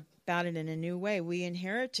think about it in a new way. We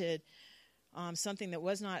inherited something that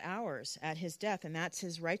was not ours at his death, and that's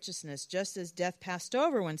his righteousness. Just as death passed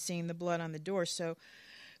over when seeing the blood on the door, so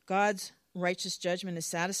God's righteous judgment is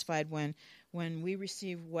satisfied when we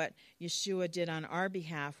receive what Yeshua did on our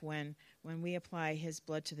behalf, when we apply his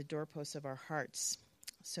blood to the doorposts of our hearts.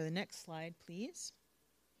 So the next slide, please.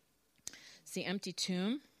 It's the empty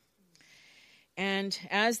tomb. And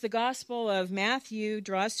as the Gospel of Matthew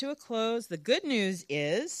draws to a close, the good news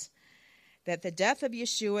is that the death of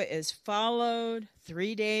Yeshua is followed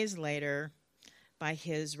 3 days later by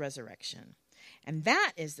his resurrection. And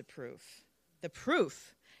that is the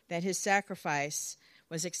proof that his sacrifice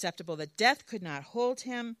was acceptable, that death could not hold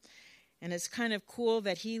him. And it's kind of cool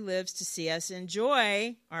that he lives to see us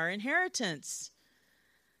enjoy our inheritance.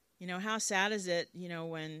 How sad is it,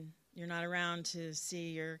 when you're not around to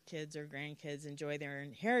see your kids or grandkids enjoy their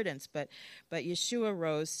inheritance. But Yeshua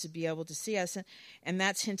rose to be able to see us. And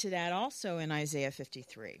that's hinted at also in Isaiah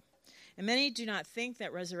 53. And many do not think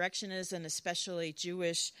that resurrection is an especially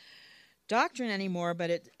Jewish doctrine anymore,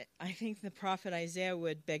 but I think the prophet Isaiah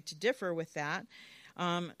would beg to differ with that,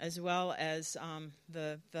 as well as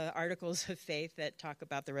the articles of faith that talk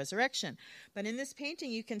about the resurrection. But in this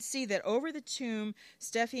painting, you can see that over the tomb,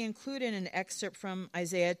 Steffi included an excerpt from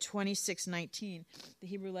Isaiah 26:19, the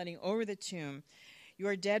Hebrew letting over the tomb.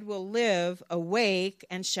 "Your dead will live, awake,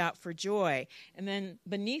 and shout for joy." And then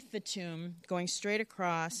beneath the tomb, going straight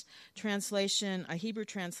across, a Hebrew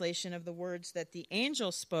translation of the words that the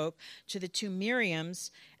angel spoke to the 2 Miriams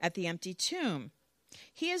at the empty tomb.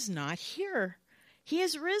 "He is not here. He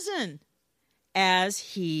is risen, as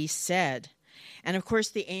he said. And of course,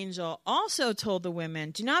 the angel also told the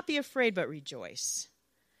women, do not be afraid, but rejoice.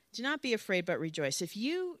 Do not be afraid, but rejoice. If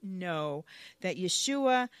you know that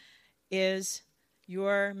Yeshua is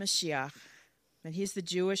your Mashiach, that he's the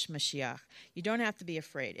Jewish Mashiach, you don't have to be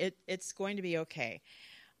afraid. It's going to be okay.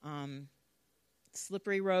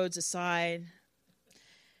 Slippery roads aside,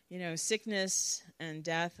 sickness and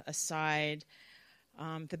death aside,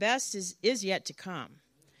 the best is yet to come.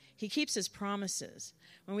 He keeps his promises.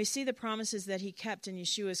 When we see the promises that he kept in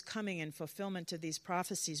Yeshua's coming and fulfillment of these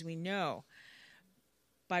prophecies, we know,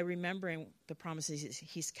 by remembering the promises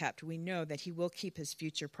he's kept, we know that he will keep his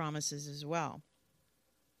future promises as well.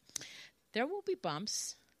 There will be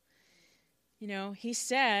bumps. He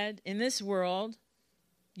said, in this world,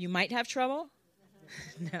 you might have trouble.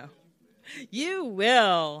 No. You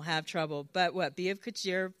will have trouble. But what? Be of good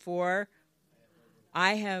cheer, for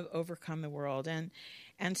I have overcome the world.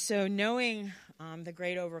 And so knowing the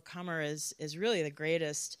great overcomer is really the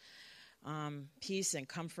greatest peace and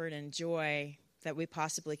comfort and joy that we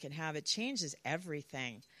possibly can have. It changes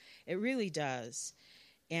everything. It really does.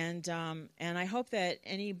 And I hope that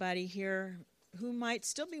anybody here who might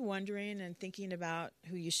still be wondering and thinking about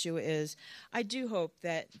who Yeshua is, I do hope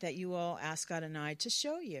that you will ask God and I to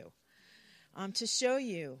show you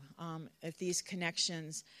if these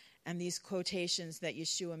connections and these quotations that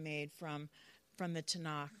Yeshua made from the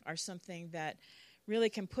Tanakh are something that really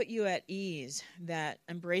can put you at ease, that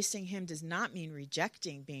embracing him does not mean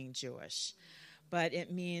rejecting being Jewish, but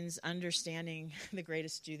it means understanding the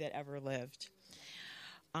greatest Jew that ever lived.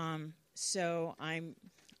 So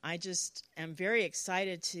I just am very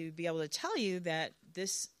excited to be able to tell you that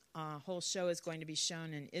this whole show is going to be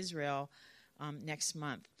shown in Israel next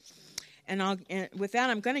month. And with that,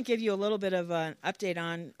 I'm going to give you a little bit of an update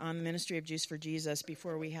on the Ministry of Jews for Jesus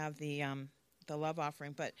before we have the love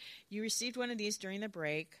offering. But you received one of these during the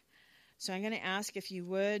break, so I'm going to ask if you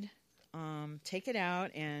would take it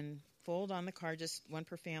out and fold on the card, just one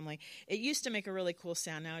per family. It used to make a really cool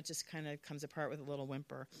sound. Now it just kind of comes apart with a little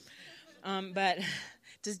whimper. But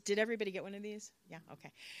did everybody get one of these? Yeah,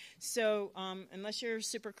 okay. So unless you're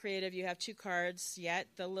super creative, you have two cards yet.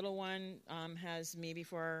 The little one has me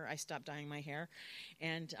before I stop dyeing my hair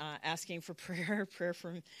and asking for prayer.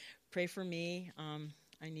 Pray for me.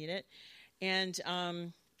 I need it. And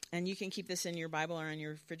you can keep this in your Bible or on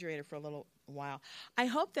your refrigerator for a little while. I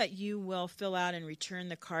hope that you will fill out and return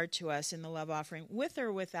the card to us in the love offering with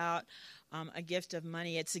or without a gift of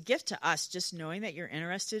money. It's a gift to us just knowing that you're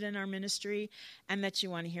interested in our ministry and that you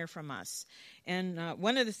want to hear from us. And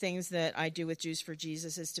one of the things that I do with Jews for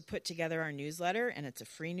Jesus is to put together our newsletter, and it's a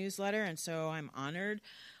free newsletter, and so I'm honored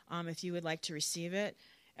if you would like to receive it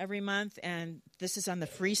every month. And this is on the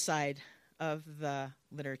free side of the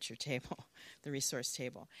literature table, the resource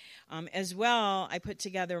table. As well, I put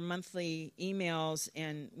together monthly emails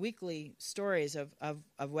and weekly stories of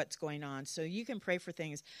what's going on. So you can pray for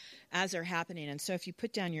things as they're happening. And so if you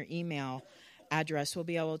put down your email address, we'll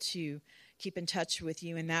be able to keep in touch with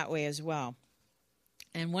you in that way as well.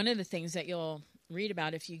 And one of the things that you'll read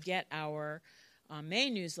about if you get our May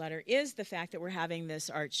newsletter is the fact that we're having this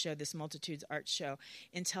art show, this Multitudes art show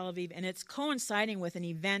in Tel Aviv, and it's coinciding with an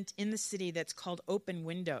event in the city that's called Open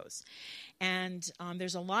Windows. And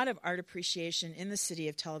there's a lot of art appreciation in the city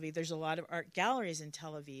of Tel Aviv. There's a lot of art galleries in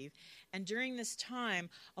Tel Aviv. And during this time,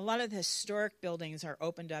 a lot of the historic buildings are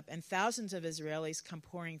opened up, and thousands of Israelis come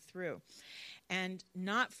pouring through. And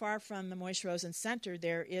not far from the Moshe Rosen Center,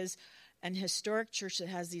 there is an historic church that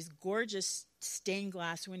has these gorgeous stained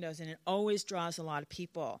glass windows, and it always draws a lot of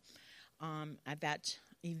people at that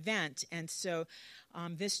event. And so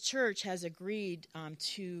this church has agreed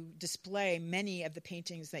to display many of the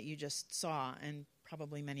paintings that you just saw, and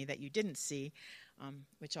probably many that you didn't see,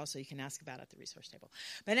 which also you can ask about at the resource table.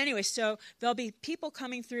 But anyway, so there'll be people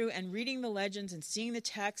coming through and reading the legends and seeing the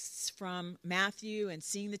texts from Matthew and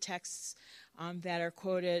seeing the texts that are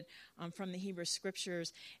quoted from the Hebrew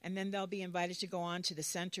Scriptures, and then they'll be invited to go on to the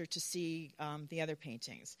center to see the other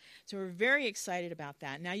paintings. So we're very excited about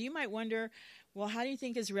that. Now you might wonder, well, how do you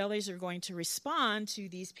think Israelis are going to respond to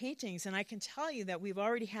these paintings? And I can tell you that we've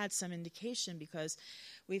already had some indication because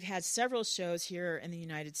we've had several shows here in the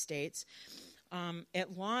United States.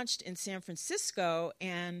 It launched in San Francisco,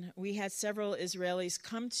 and we had several Israelis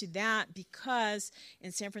come to that because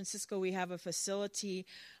in San Francisco we have a facility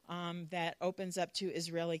that opens up to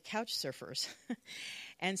Israeli couch surfers.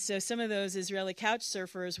 And so some of those Israeli couch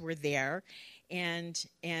surfers were there and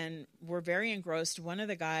were very engrossed. One of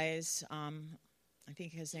the guys I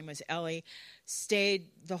think his name was Ellie, stayed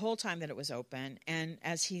the whole time that it was open. And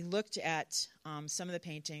as he looked at some of the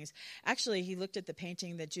paintings, actually he looked at the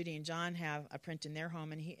painting that Judy and John have a print in their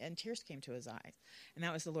home, and tears came to his eyes. And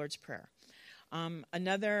that was the Lord's Prayer.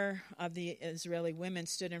 Another of the Israeli women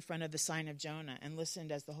stood in front of the sign of Jonah and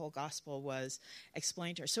listened as the whole gospel was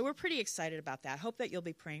explained to her. So we're pretty excited about that. Hope that you'll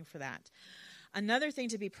be praying for that. Another thing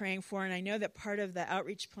to be praying for, and I know that part of the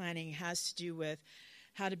outreach planning has to do with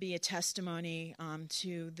how to be a testimony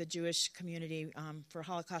to the Jewish community for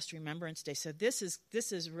Holocaust Remembrance Day. So this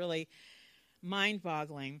is really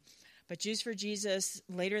mind-boggling. But Jews for Jesus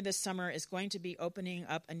later this summer is going to be opening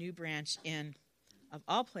up a new branch in, of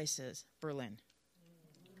all places, Berlin,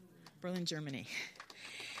 Germany.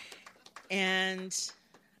 And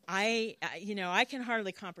I can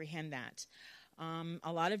hardly comprehend that.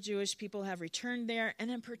 A lot of Jewish people have returned there, and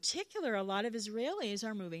in particular, a lot of Israelis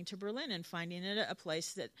are moving to Berlin and finding it a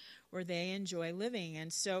place where they enjoy living.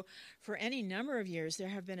 And so for any number of years, there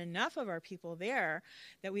have been enough of our people there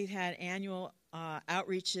that we've had annual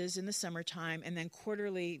outreaches in the summertime and then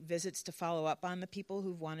quarterly visits to follow up on the people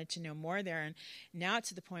who've wanted to know more there. And now it's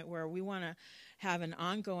to the point where we want to have an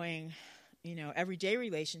ongoing everyday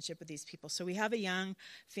relationship with these people. So we have a young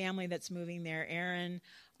family that's moving there, Aaron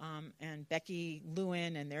and Becky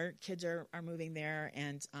Lewin, and their kids are moving there,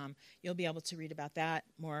 and you'll be able to read about that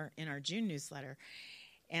more in our June newsletter.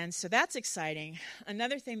 And so that's exciting.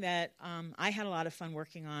 Another thing that I had a lot of fun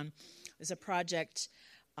working on is a project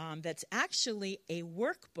that's actually a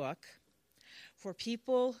workbook for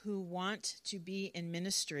people who want to be in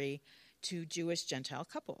ministry to Jewish Gentile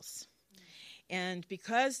couples. And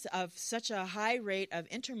because of such a high rate of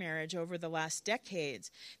intermarriage over the last decades,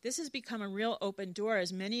 this has become a real open door,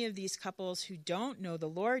 as many of these couples who don't know the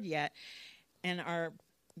Lord yet and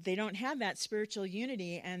they don't have that spiritual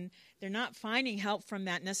unity, and they're not finding help from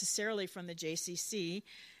that necessarily from the JCC,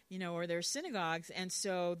 or their synagogues. And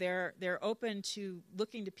so they're open to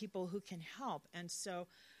looking to people who can help. And so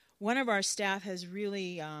one of our staff has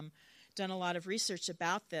really done a lot of research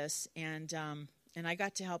about this, and I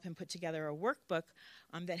got to help him put together a workbook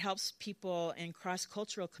that helps people in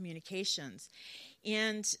cross-cultural communications.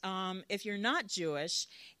 And if you're not Jewish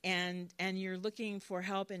and you're looking for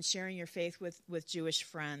help in sharing your faith with Jewish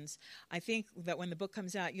friends, I think that when the book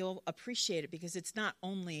comes out, you'll appreciate it, because it's not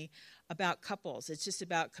only about couples. It's just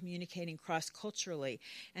about communicating cross-culturally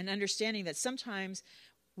and understanding that sometimes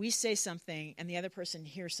we say something and the other person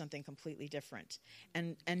hears something completely different,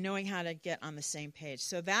 and knowing how to get on the same page.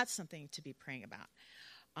 So that's something to be praying about.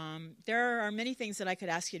 There are many things that I could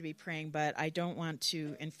ask you to be praying, but I don't want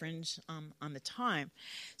to infringe on the time.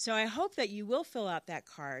 So I hope that you will fill out that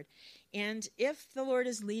card. And if the Lord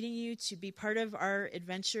is leading you to be part of our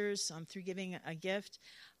adventures through giving a gift,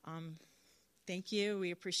 thank you.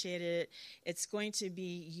 We appreciate it. It's going to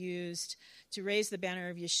be used to raise the banner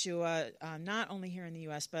of Yeshua, not only here in the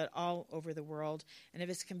U.S., but all over the world. And if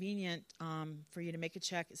it's convenient for you to make a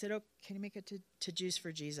check, can you make it to Jews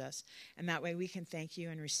for Jesus? And that way we can thank you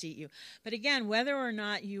and receipt you. But again, whether or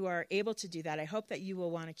not you are able to do that, I hope that you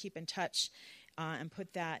will want to keep in touch and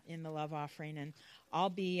put that in the love offering. And I'll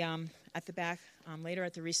be at the back later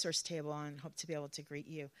at the resource table and hope to be able to greet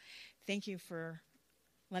you. Thank you for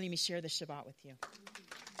letting me share the Shabbat with you.